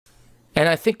And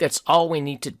I think that's all we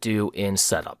need to do in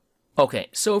setup. Okay,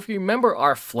 so if you remember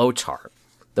our flowchart,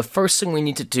 the first thing we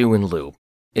need to do in loop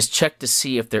is check to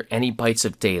see if there are any bytes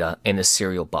of data in the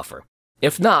serial buffer.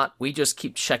 If not, we just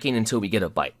keep checking until we get a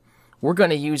byte. We're going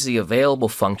to use the available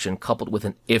function coupled with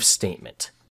an if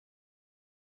statement.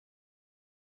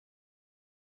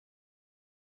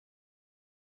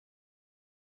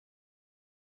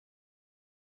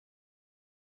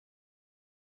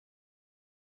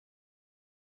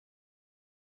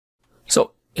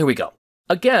 So here we go.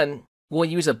 Again, we'll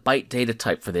use a byte data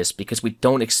type for this because we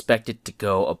don't expect it to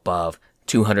go above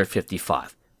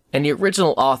 255. And the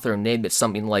original author named it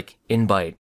something like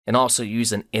inbyte and also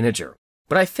used an integer.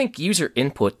 But I think user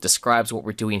input describes what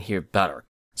we're doing here better.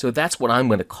 So that's what I'm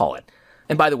going to call it.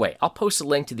 And by the way, I'll post a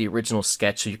link to the original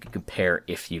sketch so you can compare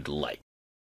if you'd like.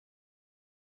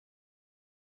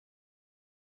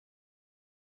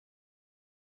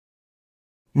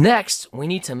 Next, we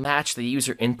need to match the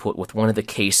user input with one of the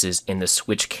cases in the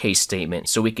switch case statement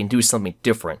so we can do something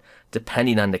different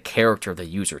depending on the character the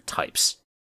user types.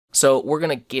 So we're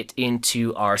going to get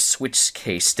into our switch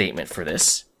case statement for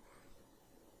this.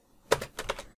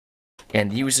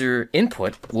 And user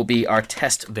input will be our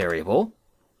test variable.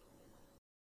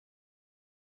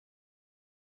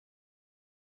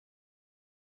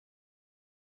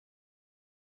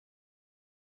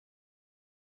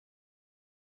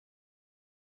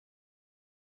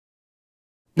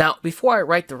 Now, before I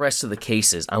write the rest of the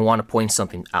cases, I want to point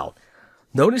something out.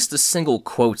 Notice the single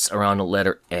quotes around the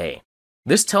letter A.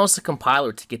 This tells the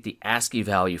compiler to get the ASCII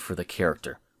value for the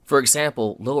character. For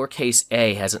example, lowercase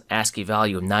a has an ASCII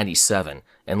value of 97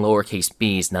 and lowercase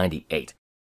b is 98.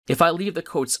 If I leave the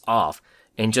quotes off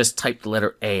and just type the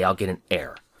letter A, I'll get an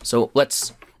error. So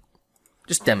let's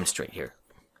just demonstrate here.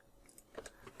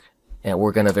 And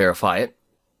we're going to verify it.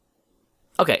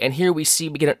 Okay, and here we see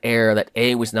we get an error that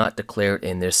A was not declared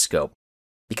in this scope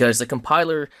because the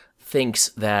compiler thinks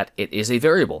that it is a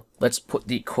variable. Let's put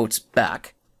the quotes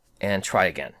back and try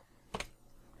again.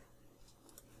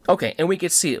 Okay, and we can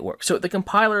see it works. So the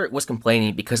compiler was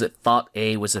complaining because it thought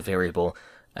A was a variable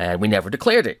and we never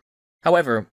declared it.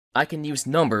 However, I can use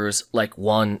numbers like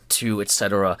 1, 2,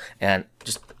 etc. and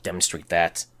just demonstrate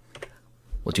that.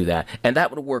 We'll do that, and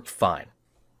that would work fine.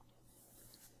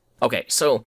 Okay,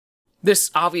 so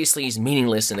this obviously is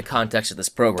meaningless in the context of this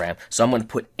program, so I'm going to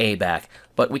put A back.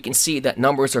 But we can see that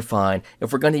numbers are fine.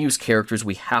 If we're going to use characters,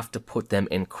 we have to put them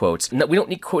in quotes. No, we don't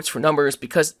need quotes for numbers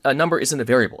because a number isn't a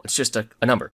variable. It's just a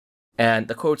number. And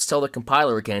the quotes tell the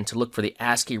compiler again to look for the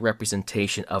ASCII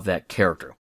representation of that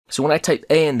character. So when I type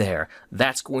A in there,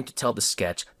 that's going to tell the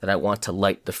sketch that I want to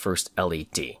light the first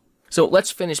LED. So let's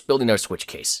finish building our switch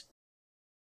case.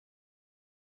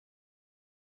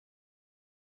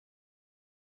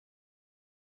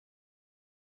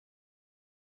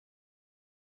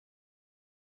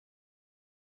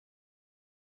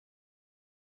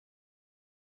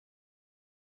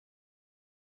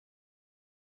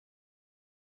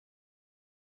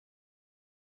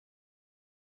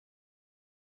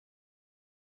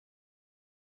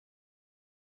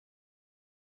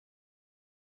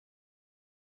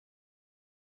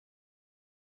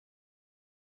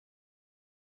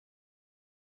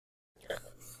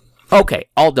 Okay,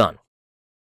 all done.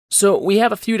 So we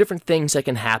have a few different things that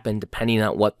can happen depending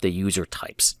on what the user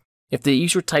types. If the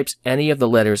user types any of the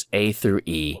letters A through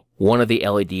E, one of the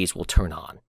LEDs will turn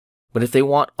on. But if they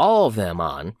want all of them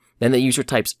on, then the user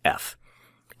types F.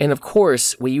 And of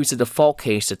course, we use the default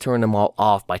case to turn them all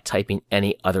off by typing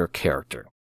any other character.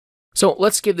 So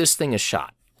let's give this thing a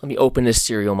shot. Let me open this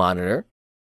serial monitor.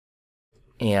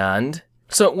 And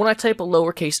so when I type a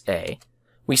lowercase a,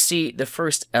 we see the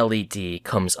first LED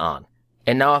comes on.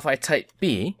 And now if I type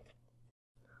B,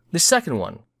 the second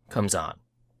one comes on.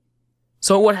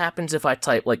 So what happens if I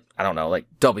type like, I don't know, like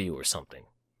W or something?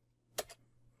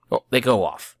 Well, they go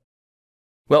off.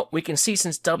 Well, we can see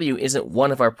since W isn't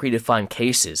one of our predefined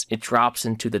cases, it drops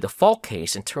into the default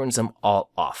case and turns them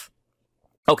all off.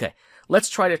 Okay, let's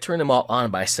try to turn them all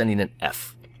on by sending an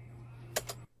F.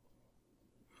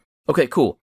 Okay,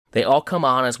 cool. They all come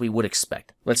on as we would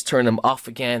expect. Let's turn them off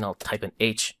again. I'll type an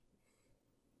H.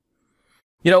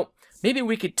 You know, maybe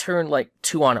we could turn like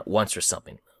 2 on at once or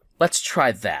something. Let's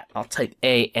try that. I'll type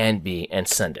A and B and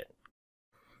send it.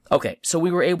 Okay, so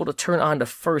we were able to turn on the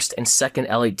first and second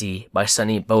LED by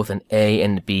sending both an A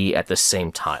and B at the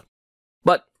same time.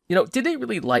 But, you know, did they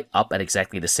really light up at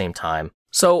exactly the same time?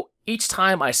 So each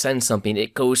time I send something,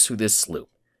 it goes through this loop.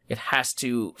 It has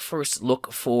to first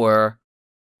look for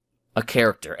a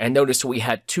character. And notice we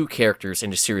had 2 characters in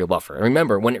the serial buffer. And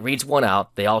remember, when it reads one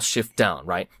out, they all shift down,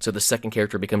 right? So the second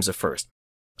character becomes the first.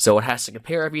 So it has to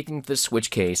compare everything to the switch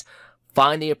case,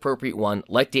 find the appropriate one,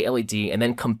 light the LED, and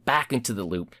then come back into the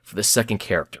loop for the second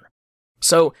character.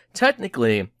 So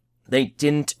technically, they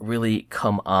didn't really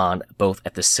come on both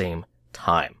at the same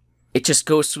time. It just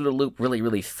goes through the loop really,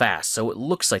 really fast, so it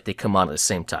looks like they come on at the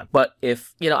same time. But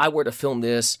if, I were to film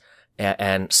this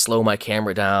and slow my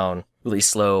camera down really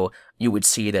slow, you would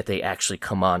see that they actually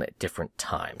come on at different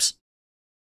times.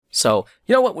 So,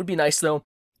 what would be nice though?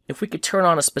 If we could turn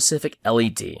on a specific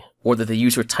LED, or that the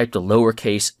user typed a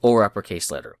lowercase or uppercase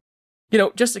letter.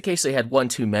 Just in case they had one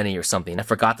too many or something, I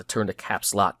forgot to turn the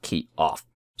caps lock key off.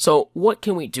 So what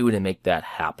can we do to make that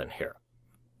happen here?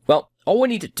 Well, all we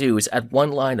need to do is add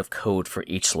one line of code for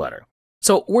each letter.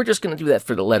 So we're just going to do that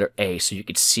for the letter A so you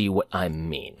can see what I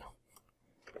mean.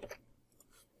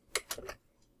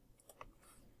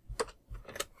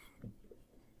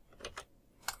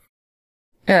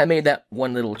 And I made that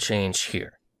one little change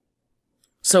here.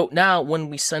 So now when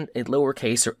we send a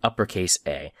lowercase or uppercase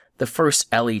A, the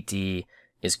first LED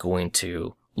is going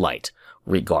to light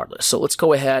regardless. So let's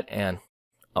go ahead and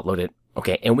upload it.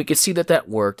 Okay, and we could see that that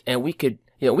worked, and we could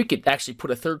actually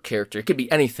put a third character. It could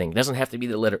be anything. It doesn't have to be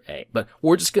the letter A, but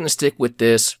we're just going to stick with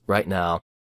this right now,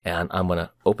 and I'm going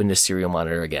to open this serial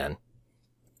monitor again.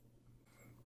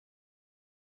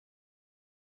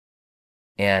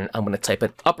 And I'm going to type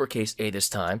in uppercase A this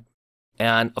time.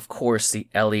 And of course, the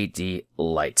LED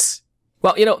lights.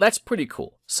 Well, that's pretty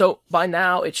cool. So by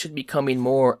now, it should be becoming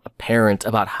more apparent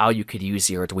about how you could use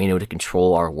the Arduino to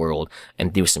control our world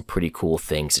and do some pretty cool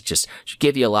things. It just should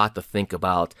give you a lot to think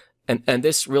about. And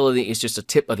this really is just a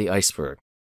tip of the iceberg.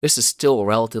 This is still a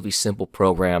relatively simple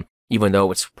program, even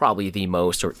though it's probably the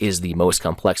most or is the most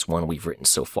complex one we've written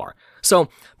so far. So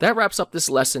that wraps up this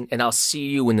lesson, and I'll see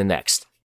you in the next.